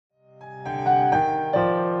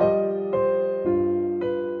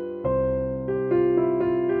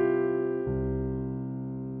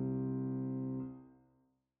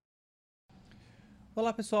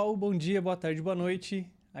Olá pessoal, bom dia, boa tarde, boa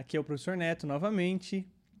noite. Aqui é o professor Neto novamente.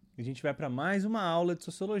 A gente vai para mais uma aula de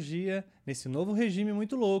sociologia nesse novo regime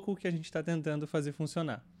muito louco que a gente está tentando fazer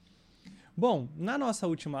funcionar. Bom, na nossa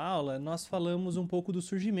última aula nós falamos um pouco do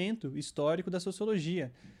surgimento histórico da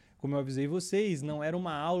sociologia. Como eu avisei vocês, não era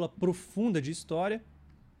uma aula profunda de história,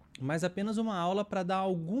 mas apenas uma aula para dar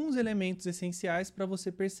alguns elementos essenciais para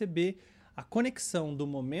você perceber a conexão do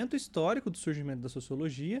momento histórico do surgimento da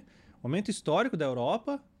sociologia, momento histórico da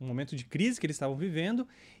Europa, um momento de crise que eles estavam vivendo,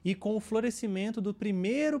 e com o florescimento do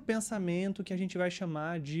primeiro pensamento que a gente vai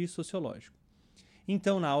chamar de sociológico.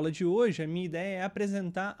 Então, na aula de hoje, a minha ideia é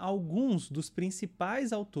apresentar alguns dos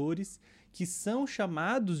principais autores que são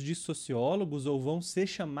chamados de sociólogos ou vão ser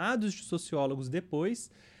chamados de sociólogos depois,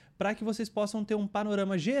 para que vocês possam ter um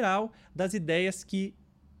panorama geral das ideias que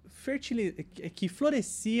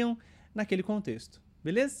floresciam naquele contexto.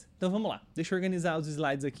 Beleza? Então vamos lá. Deixa eu organizar os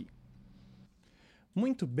slides aqui.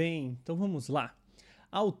 Muito bem, então vamos lá.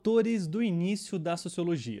 Autores do início da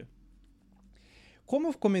sociologia. Como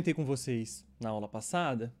eu comentei com vocês na aula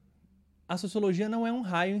passada, a sociologia não é um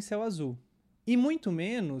raio em céu azul. E muito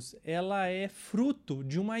menos ela é fruto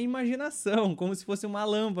de uma imaginação, como se fosse uma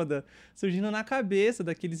lâmpada surgindo na cabeça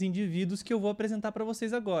daqueles indivíduos que eu vou apresentar para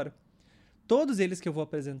vocês agora. Todos eles que eu vou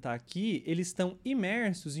apresentar aqui, eles estão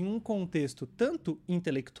imersos em um contexto tanto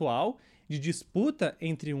intelectual, de disputa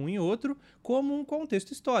entre um e outro, como um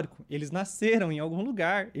contexto histórico. Eles nasceram em algum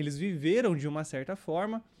lugar, eles viveram de uma certa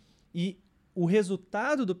forma e o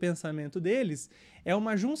resultado do pensamento deles é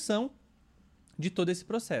uma junção de todo esse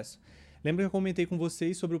processo. Lembra que eu comentei com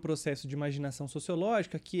vocês sobre o processo de imaginação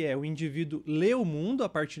sociológica, que é o indivíduo lê o mundo a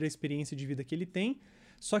partir da experiência de vida que ele tem,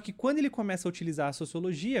 só que quando ele começa a utilizar a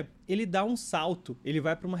sociologia, ele dá um salto, ele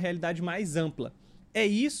vai para uma realidade mais ampla. É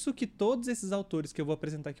isso que todos esses autores que eu vou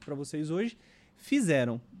apresentar aqui para vocês hoje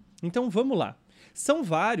fizeram. Então vamos lá. São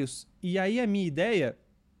vários, e aí a minha ideia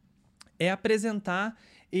é apresentar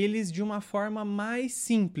eles de uma forma mais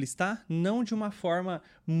simples, tá? Não de uma forma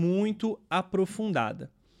muito aprofundada.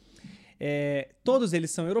 Todos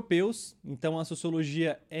eles são europeus, então a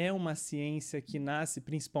sociologia é uma ciência que nasce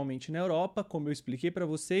principalmente na Europa, como eu expliquei para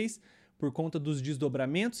vocês, por conta dos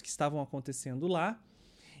desdobramentos que estavam acontecendo lá.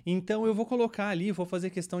 Então eu vou colocar ali, vou fazer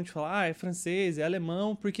questão de falar, é francês, é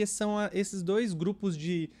alemão, porque são esses dois grupos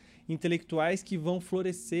de intelectuais que vão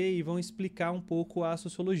florescer e vão explicar um pouco a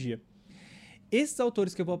sociologia. Esses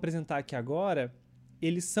autores que eu vou apresentar aqui agora,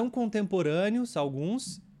 eles são contemporâneos,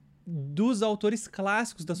 alguns, dos autores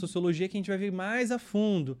clássicos da sociologia que a gente vai ver mais a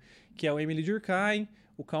fundo, que é o Émile Durkheim,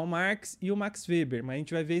 o Karl Marx e o Max Weber, mas a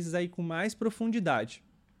gente vai ver esses aí com mais profundidade.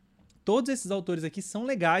 Todos esses autores aqui são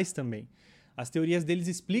legais também. As teorias deles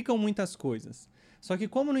explicam muitas coisas. Só que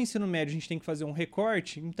como no ensino médio a gente tem que fazer um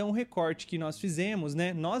recorte, então o recorte que nós fizemos,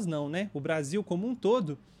 né, nós não, né, o Brasil como um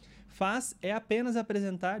todo, é apenas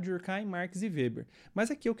apresentar Durkheim, Marx e Weber.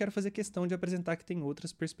 Mas aqui eu quero fazer questão de apresentar que tem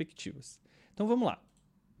outras perspectivas. Então vamos lá.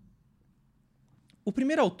 O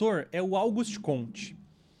primeiro autor é o Auguste Comte.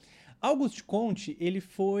 Auguste Comte, ele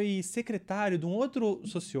foi secretário de um outro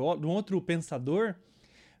sociólogo, de um outro pensador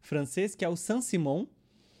francês, que é o Saint-Simon,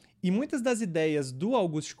 e muitas das ideias do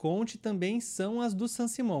Auguste Comte também são as do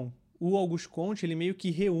Saint-Simon. O Auguste Comte, ele meio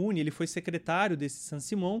que reúne, ele foi secretário desse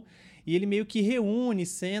Saint-Simon, e ele meio que reúne,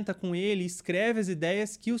 senta com ele, escreve as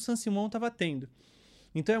ideias que o Saint-Simon estava tendo.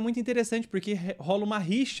 Então é muito interessante porque rola uma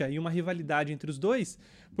rixa e uma rivalidade entre os dois,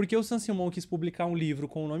 porque o Saint-Simon quis publicar um livro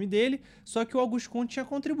com o nome dele, só que o Auguste Comte tinha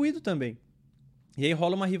contribuído também. E aí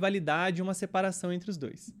rola uma rivalidade e uma separação entre os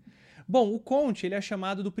dois. Bom, o Comte, ele é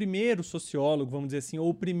chamado do primeiro sociólogo, vamos dizer assim, ou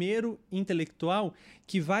o primeiro intelectual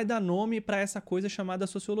que vai dar nome para essa coisa chamada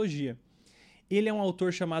sociologia. Ele é um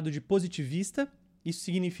autor chamado de positivista. Isso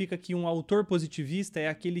significa que um autor positivista é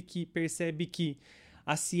aquele que percebe que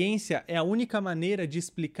a ciência é a única maneira de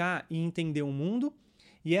explicar e entender o mundo,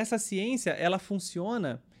 e essa ciência ela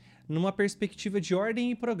funciona numa perspectiva de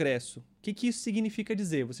ordem e progresso. O que isso significa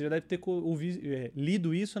dizer? Você já deve ter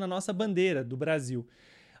lido isso na nossa bandeira do Brasil.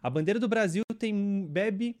 A bandeira do Brasil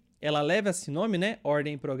ela leva esse nome, né,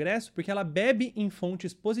 ordem e progresso, porque ela bebe em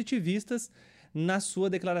fontes positivistas na sua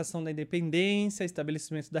declaração da independência,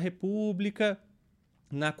 estabelecimento da república,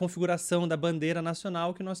 na configuração da bandeira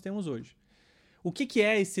nacional que nós temos hoje. O que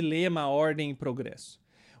é esse lema ordem e progresso?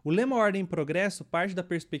 O lema ordem e progresso parte da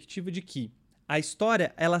perspectiva de que a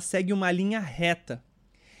história ela segue uma linha reta.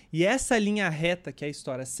 E essa linha reta que a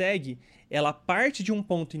história segue, ela parte de um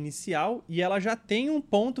ponto inicial e ela já tem um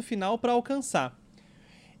ponto final para alcançar.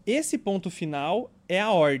 Esse ponto final é a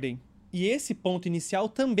ordem. E esse ponto inicial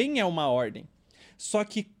também é uma ordem. Só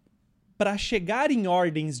que para chegar em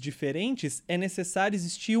ordens diferentes é necessário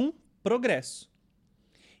existir um progresso.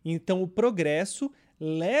 Então, o progresso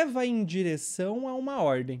leva em direção a uma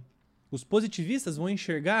ordem. Os positivistas vão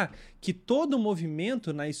enxergar que todo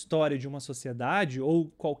movimento na história de uma sociedade ou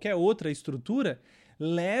qualquer outra estrutura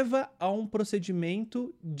leva a um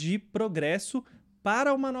procedimento de progresso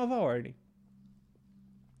para uma nova ordem.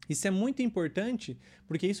 Isso é muito importante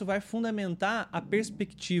porque isso vai fundamentar a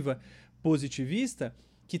perspectiva positivista,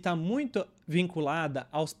 que está muito vinculada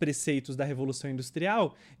aos preceitos da Revolução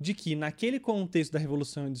Industrial, de que naquele contexto da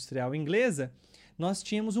Revolução Industrial Inglesa, nós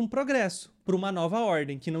tínhamos um progresso para uma nova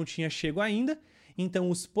ordem que não tinha chego ainda, então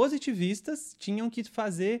os positivistas tinham que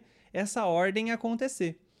fazer essa ordem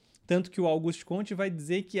acontecer. Tanto que o Auguste Comte vai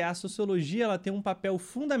dizer que a sociologia ela tem um papel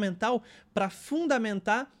fundamental para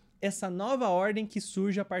fundamentar essa nova ordem que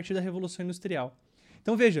surge a partir da Revolução Industrial.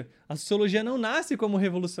 Então veja, a sociologia não nasce como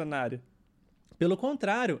revolucionária. Pelo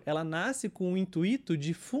contrário, ela nasce com o intuito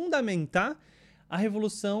de fundamentar a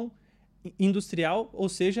Revolução Industrial, ou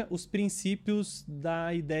seja, os princípios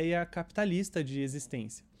da ideia capitalista de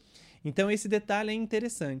existência. Então esse detalhe é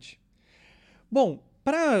interessante. Bom,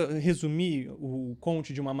 para resumir o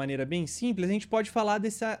Comte de uma maneira bem simples, a gente pode falar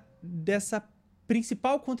dessa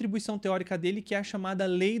principal contribuição teórica dele, que é a chamada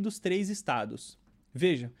Lei dos Três Estados.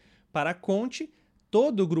 Veja, para Comte,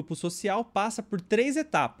 todo grupo social passa por 3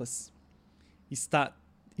 etapas: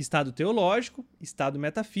 estado teológico, estado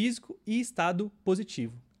metafísico e estado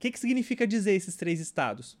positivo. O que significa dizer esses 3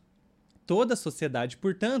 estados? Toda sociedade,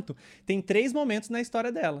 portanto, tem 3 momentos na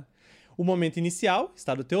história dela. O momento inicial,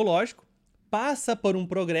 estado teológico, passa por um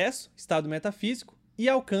progresso, estado metafísico, e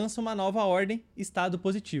alcança uma nova ordem, estado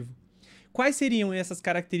positivo. Quais seriam essas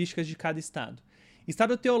características de cada estado?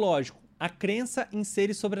 Estado teológico, a crença em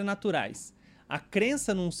seres sobrenaturais. A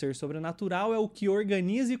crença num ser sobrenatural é o que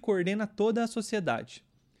organiza e coordena toda a sociedade.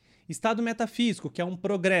 Estado metafísico, que é um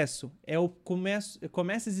progresso,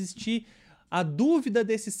 começa a existir a dúvida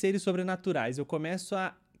desses seres sobrenaturais. Eu começo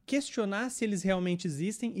a questionar se eles realmente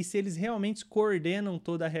existem e se eles realmente coordenam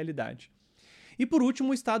toda a realidade. E por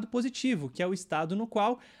último, o estado positivo, que é o estado no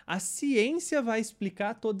qual a ciência vai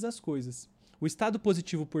explicar todas as coisas. O estado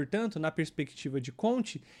positivo, portanto, na perspectiva de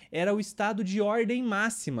Comte, era o estado de ordem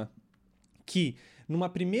máxima, que, numa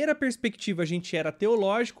primeira perspectiva, a gente era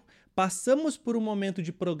teológico, passamos por um momento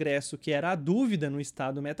de progresso que era a dúvida no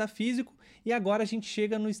estado metafísico, e agora a gente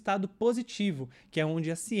chega no estado positivo, que é onde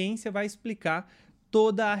a ciência vai explicar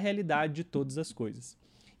toda a realidade de todas as coisas.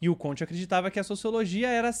 E o Comte acreditava que a sociologia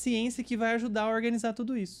era a ciência que vai ajudar a organizar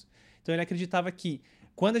tudo isso. Então ele acreditava que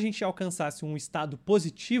quando a gente alcançasse um estado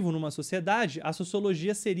positivo numa sociedade, a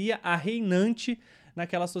sociologia seria a reinante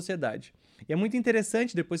naquela sociedade. E é muito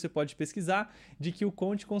interessante, depois você pode pesquisar, de que o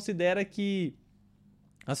Comte considera que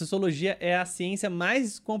a sociologia é a ciência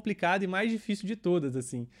mais complicada e mais difícil de todas,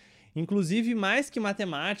 assim. Inclusive mais que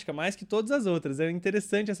matemática, mais que todas as outras. É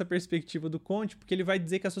interessante essa perspectiva do Comte, porque ele vai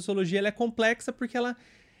dizer que a sociologia ela é complexa porque ela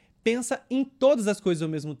pensa em todas as coisas ao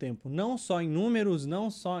mesmo tempo. Não só em números,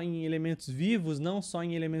 não só em elementos vivos, não só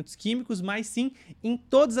em elementos químicos, mas sim em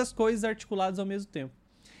todas as coisas articuladas ao mesmo tempo.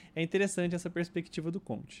 É interessante essa perspectiva do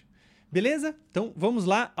Comte. Beleza? Então vamos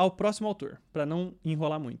lá ao próximo autor, para não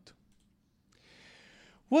enrolar muito.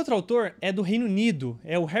 O outro autor é do Reino Unido,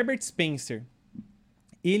 é o Herbert Spencer.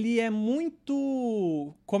 Ele é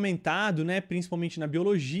muito comentado, né, principalmente na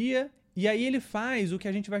biologia, e aí ele faz o que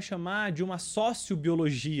a gente vai chamar de uma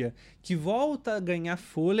sociobiologia, que volta a ganhar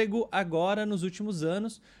fôlego agora nos últimos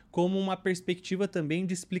anos, como uma perspectiva também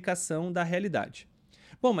de explicação da realidade.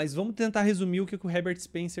 Bom, mas vamos tentar resumir o que o Herbert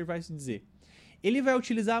Spencer vai dizer. Ele vai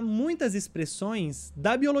utilizar muitas expressões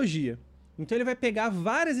da biologia. Então ele vai pegar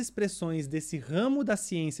várias expressões desse ramo da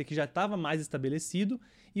ciência que já estava mais estabelecido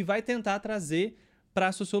e vai tentar trazer para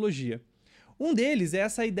a sociologia. Um deles é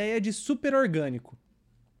essa ideia de superorgânico.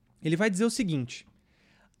 Ele vai dizer o seguinte: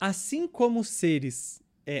 assim como os seres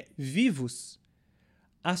vivos,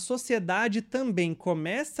 a sociedade também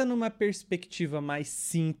começa numa perspectiva mais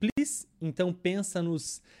simples, então pensa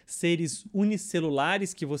nos seres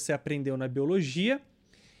unicelulares que você aprendeu na biologia,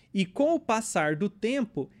 e com o passar do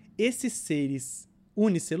tempo, esses seres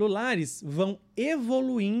unicelulares vão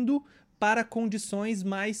evoluindo para condições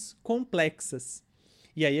mais complexas.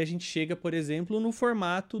 E aí a gente chega, por exemplo, no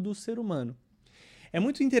formato do ser humano. É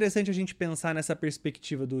muito interessante a gente pensar nessa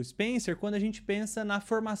perspectiva do Spencer quando a gente pensa na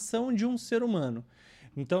formação de um ser humano.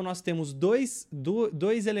 Então nós temos dois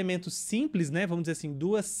elementos simples, né? Vamos dizer assim,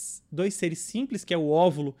 dois seres simples, que é o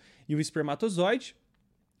óvulo e o espermatozoide.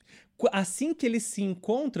 Assim que eles se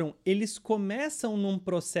encontram, eles começam num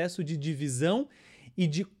processo de divisão e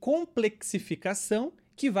de complexificação,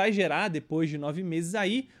 que vai gerar, depois de 9 meses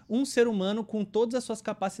aí, um ser humano com todas as suas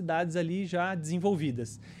capacidades ali já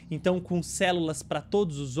desenvolvidas. Então, com células para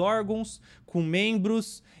todos os órgãos, com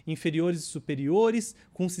membros inferiores e superiores,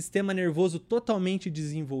 com um sistema nervoso totalmente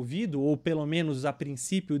desenvolvido, ou pelo menos a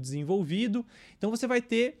princípio desenvolvido. Então, você vai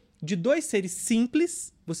ter, de 2 seres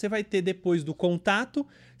simples, você vai ter depois do contato,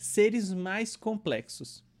 seres mais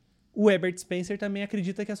complexos. O Herbert Spencer também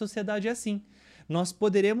acredita que a sociedade é assim. Nós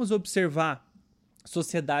poderemos observar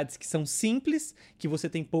sociedades que são simples, que você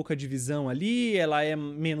tem pouca divisão ali,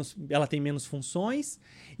 ela tem menos funções,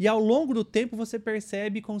 e ao longo do tempo você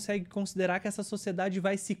percebe e consegue considerar que essa sociedade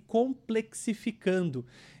vai se complexificando,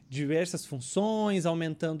 diversas funções,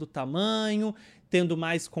 aumentando o tamanho, tendo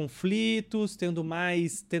mais conflitos, tendo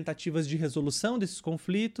mais tentativas de resolução desses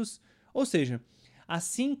conflitos. Ou seja,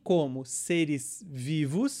 assim como seres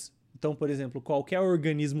vivos, então, por exemplo, qualquer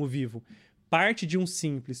organismo vivo parte de um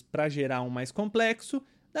simples para gerar um mais complexo,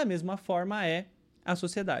 da mesma forma é a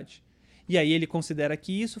sociedade. E aí ele considera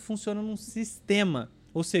que isso funciona num sistema,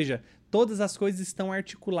 ou seja, todas as coisas estão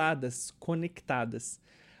articuladas, conectadas.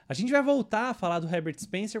 A gente vai voltar a falar do Herbert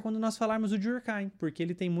Spencer quando nós falarmos do Durkheim, porque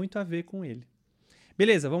ele tem muito a ver com ele.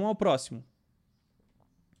 Beleza, vamos ao próximo.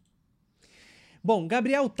 Bom,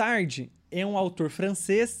 Gabriel Tarde é um autor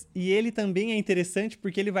francês e ele também é interessante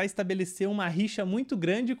porque ele vai estabelecer uma rixa muito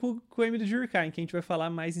grande com o Émile Durkheim, que a gente vai falar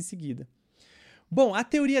mais em seguida. Bom, a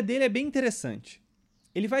teoria dele é bem interessante.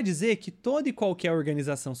 Ele vai dizer que toda e qualquer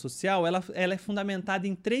organização social ela é fundamentada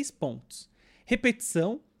em 3 pontos: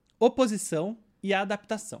 repetição, oposição e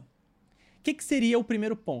adaptação. O que seria o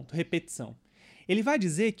primeiro ponto? Repetição. Ele vai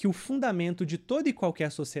dizer que o fundamento de toda e qualquer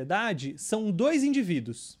sociedade são 2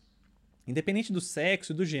 indivíduos, independente do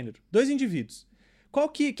sexo e do gênero. 2 indivíduos. O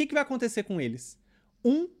que vai acontecer com eles?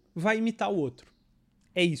 Um vai imitar o outro.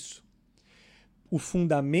 É isso. O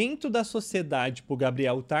fundamento da sociedade, por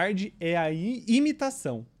Gabriel Tarde, é a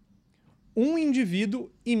imitação. Um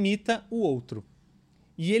indivíduo imita o outro.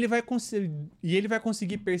 E ele vai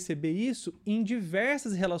conseguir perceber isso em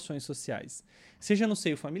diversas relações sociais. Seja no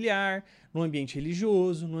seio familiar, no ambiente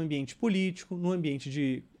religioso, no ambiente político, no ambiente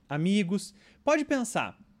de amigos. Pode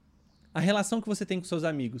pensar. A relação que você tem com seus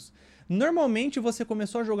amigos. Normalmente você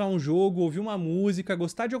começou a jogar um jogo, ouvir uma música,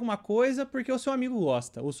 gostar de alguma coisa porque o seu amigo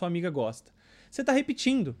gosta, ou sua amiga gosta. Você está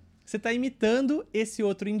repetindo, você está imitando esse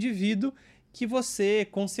outro indivíduo que você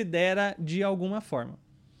considera de alguma forma.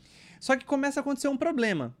 Só que começa a acontecer um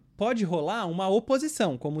problema. Pode rolar uma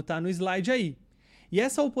oposição, como está no slide aí. E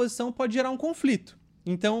essa oposição pode gerar um conflito.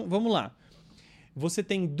 Então, vamos lá. Você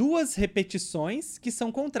tem 2 repetições que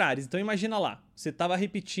são contrárias. Então imagina lá, você estava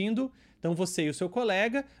repetindo, então você e o seu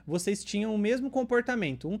colega, vocês tinham o mesmo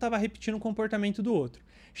comportamento. Um estava repetindo o comportamento do outro.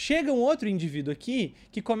 Chega um outro indivíduo aqui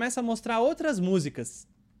que começa a mostrar outras músicas.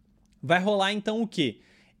 Vai rolar então o quê?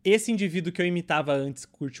 Esse indivíduo que eu imitava antes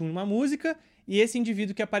curte uma música e esse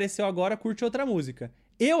indivíduo que apareceu agora curte outra música.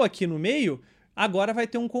 Eu aqui no meio, agora vai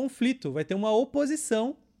ter um conflito, vai ter uma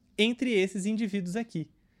oposição entre esses indivíduos aqui.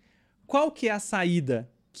 Qual que é a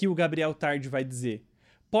saída que o Gabriel Tarde vai dizer?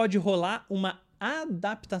 Pode rolar uma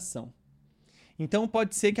adaptação. Então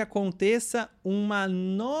pode ser que aconteça uma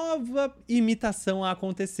nova imitação a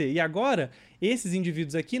acontecer. E agora, esses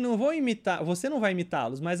indivíduos aqui não vão imitar, você não vai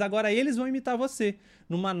imitá-los, mas agora eles vão imitar você,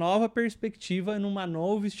 numa nova perspectiva, num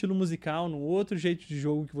novo estilo musical, num outro jeito de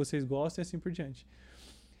jogo que vocês gostam e assim por diante.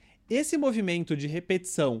 Esse movimento de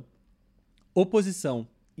repetição, oposição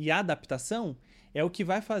e adaptação é o que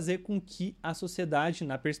vai fazer com que a sociedade,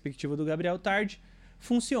 na perspectiva do Gabriel Tarde,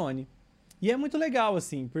 funcione. E é muito legal,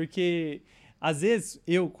 assim, porque às vezes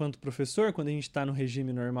eu, quanto professor, quando a gente está no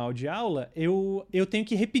regime normal de aula, eu tenho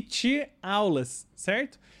que repetir aulas,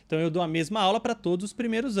 certo? Então eu dou a mesma aula para todos os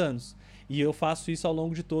primeiros anos. E eu faço isso ao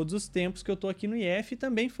longo de todos os tempos que eu estou aqui no IF e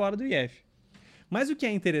também fora do IF. Mas o que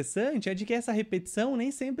é interessante é de que essa repetição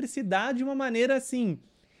nem sempre se dá de uma maneira assim,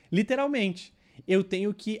 literalmente. Eu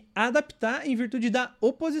tenho que adaptar em virtude da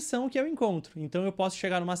oposição que eu encontro. Então eu posso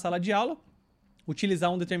chegar numa sala de aula,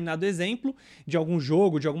 utilizar um determinado exemplo de algum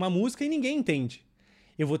jogo, de alguma música e ninguém entende.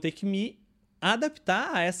 Eu vou ter que me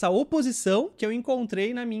adaptar a essa oposição que eu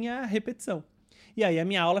encontrei na minha repetição. E aí a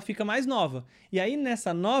minha aula fica mais nova. E aí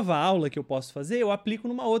nessa nova aula que eu posso fazer, eu aplico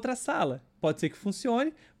numa outra sala. Pode ser que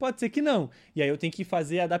funcione, pode ser que não. E aí eu tenho que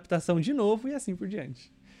fazer a adaptação de novo e assim por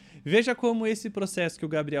diante. Veja como esse processo que o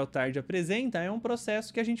Gabriel Tarde apresenta é um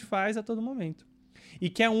processo que a gente faz a todo momento. E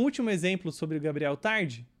quer um último exemplo sobre o Gabriel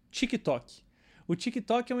Tarde? TikTok. O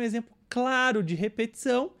TikTok é um exemplo claro de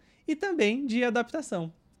repetição e também de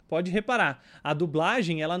adaptação. Pode reparar, a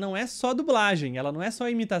dublagem ela não é só dublagem, ela não é só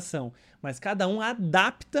imitação, mas cada um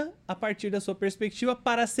adapta a partir da sua perspectiva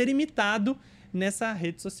para ser imitado nessa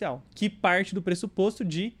rede social, que parte do pressuposto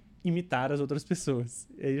de imitar as outras pessoas.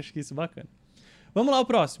 Eu acho que isso é bacana. Vamos lá, o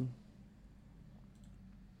próximo.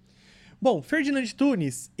 Bom, Ferdinand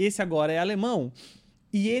Tönnies, esse agora é alemão,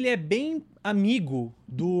 e ele é bem amigo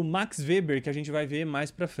do Max Weber, que a gente vai ver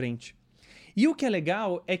mais pra frente. E o que é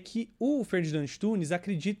legal é que o Ferdinand Tönnies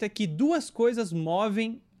acredita que duas coisas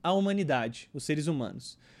movem a humanidade, os seres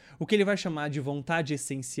humanos. O que ele vai chamar de vontade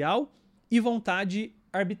essencial e vontade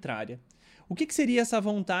arbitrária. O que seria essa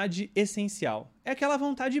vontade essencial? É aquela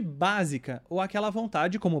vontade básica, ou aquela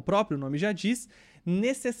vontade, como o próprio nome já diz,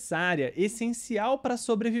 necessária, essencial para a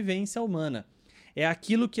sobrevivência humana. É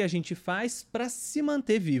aquilo que a gente faz para se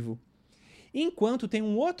manter vivo. Enquanto tem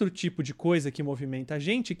um outro tipo de coisa que movimenta a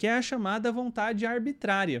gente, que é a chamada vontade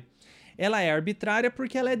arbitrária. Ela é arbitrária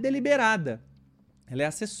porque ela é deliberada, ela é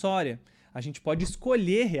acessória, a gente pode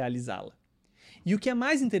escolher realizá-la. E o que é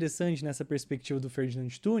mais interessante nessa perspectiva do Ferdinand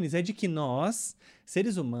Tönnies é de que nós,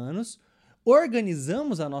 seres humanos,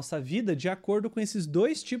 organizamos a nossa vida de acordo com esses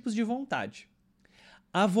dois tipos de vontade.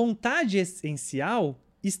 A vontade essencial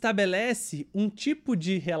estabelece um tipo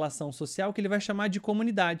de relação social que ele vai chamar de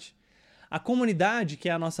comunidade. A comunidade, que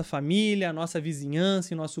é a nossa família, a nossa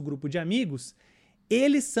vizinhança e nosso grupo de amigos,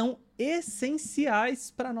 eles são essenciais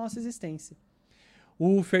para a nossa existência.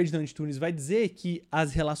 O Ferdinand Tönnies vai dizer que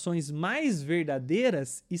as relações mais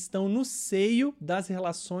verdadeiras estão no seio das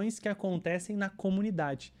relações que acontecem na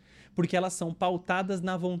comunidade, porque elas são pautadas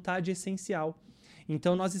na vontade essencial.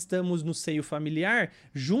 Então nós estamos no seio familiar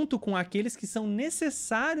junto com aqueles que são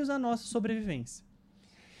necessários à nossa sobrevivência.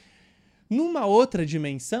 Numa outra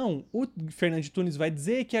dimensão, o Ferdinand Tönnies vai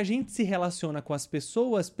dizer que a gente se relaciona com as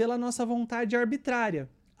pessoas pela nossa vontade arbitrária.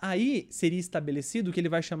 Aí seria estabelecido o que ele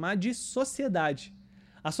vai chamar de sociedade.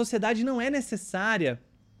 A sociedade não é necessária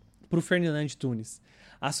para o Ferdinand Tönnies.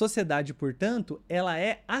 A sociedade, portanto, ela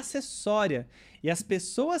é acessória e as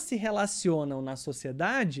pessoas se relacionam na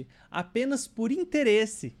sociedade apenas por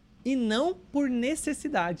interesse e não por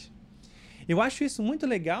necessidade. Eu acho isso muito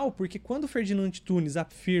legal porque quando o Ferdinand Tönnies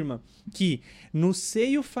afirma que no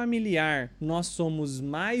seio familiar nós somos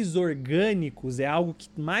mais orgânicos, é algo que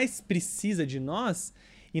mais precisa de nós,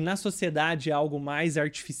 e na sociedade é algo mais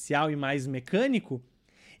artificial e mais mecânico,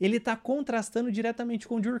 ele está contrastando diretamente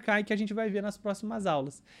com o Durkheim, que a gente vai ver nas próximas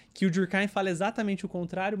aulas. Que o Durkheim fala exatamente o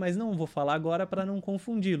contrário, mas não vou falar agora para não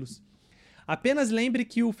confundi-los. Apenas lembre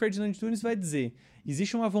que o Ferdinand Tönnies vai dizer: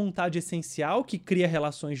 existe uma vontade essencial que cria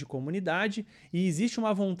relações de comunidade e existe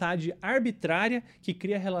uma vontade arbitrária que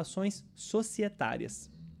cria relações societárias.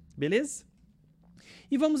 Beleza?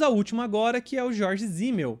 E vamos ao último agora, que é o George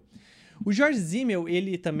Simmel. O George Simmel,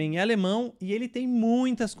 ele também é alemão e ele tem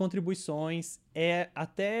muitas contribuições,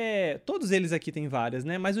 todos eles aqui têm várias,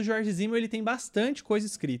 né? Mas o George Simmel, ele tem bastante coisa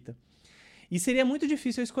escrita. E seria muito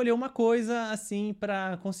difícil eu escolher uma coisa assim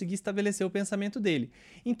para conseguir estabelecer o pensamento dele.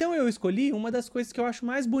 Então eu escolhi uma das coisas que eu acho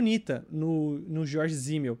mais bonita no George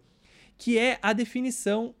Simmel, que é a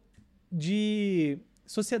definição de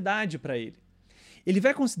sociedade para ele. Ele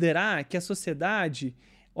vai considerar que a sociedade,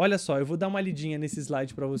 olha só, eu vou dar uma lidinha nesse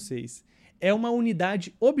slide para vocês, é uma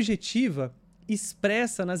unidade objetiva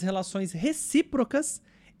expressa nas relações recíprocas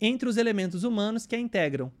entre os elementos humanos que a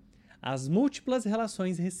integram. As múltiplas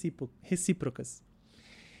relações recíprocas.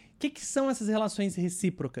 O que são essas relações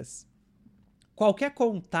recíprocas? Qualquer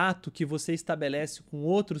contato que você estabelece com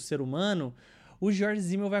outro ser humano, o George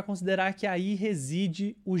Simmel vai considerar que aí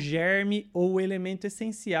reside o germe ou o elemento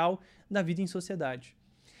essencial da vida em sociedade.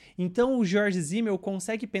 Então, o George Simmel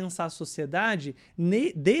consegue pensar a sociedade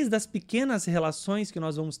desde as pequenas relações que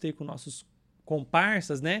nós vamos ter com nossos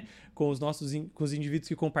comparsas, né, com os indivíduos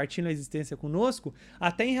que compartilham a existência conosco,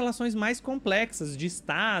 até em relações mais complexas de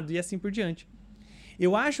Estado e assim por diante.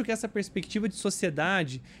 Eu acho que essa perspectiva de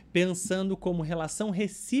sociedade, pensando como relação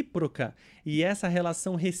recíproca, e essa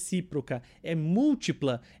relação recíproca é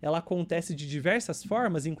múltipla, ela acontece de diversas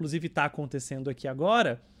formas, inclusive está acontecendo aqui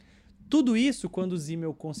agora, tudo isso, quando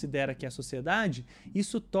Simmel considera que é a sociedade,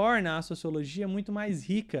 isso torna a sociologia muito mais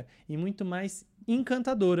rica e muito mais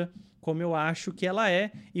encantadora, como eu acho que ela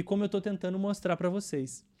é e como eu estou tentando mostrar para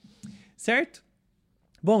vocês. Certo?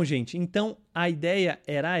 Bom, gente, então a ideia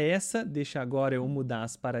era essa. Deixa agora eu mudar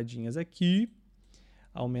as paradinhas aqui,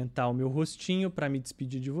 aumentar o meu rostinho para me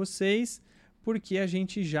despedir de vocês, porque a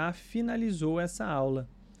gente já finalizou essa aula.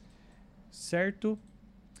 Certo?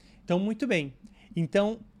 Então, muito bem.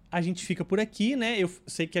 Então, a gente fica por aqui, né? Eu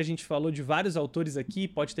sei que a gente falou de vários autores aqui,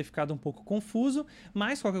 pode ter ficado um pouco confuso,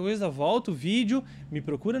 mas qualquer coisa, volta o vídeo, me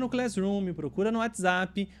procura no Classroom, me procura no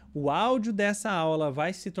WhatsApp. O áudio dessa aula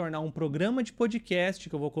vai se tornar um programa de podcast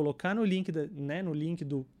que eu vou colocar no link, no link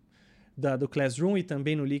do Classroom e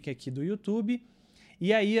também no link aqui do YouTube.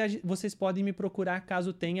 E aí vocês podem me procurar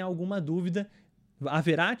caso tenha alguma dúvida.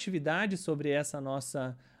 Haverá atividade sobre essa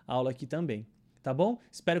nossa aula aqui também, tá bom?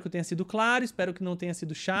 Espero que eu tenha sido claro, espero que não tenha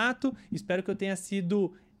sido chato, espero que eu tenha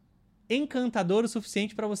sido encantador o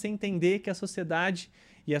suficiente para você entender que a sociedade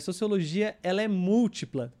e a sociologia ela é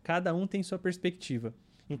múltipla, cada um tem sua perspectiva.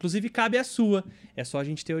 Inclusive cabe a sua, é só a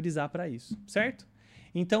gente teorizar para isso, certo?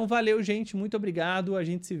 Então valeu, gente, muito obrigado, a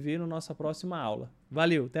gente se vê na nossa próxima aula.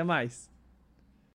 Valeu, até mais!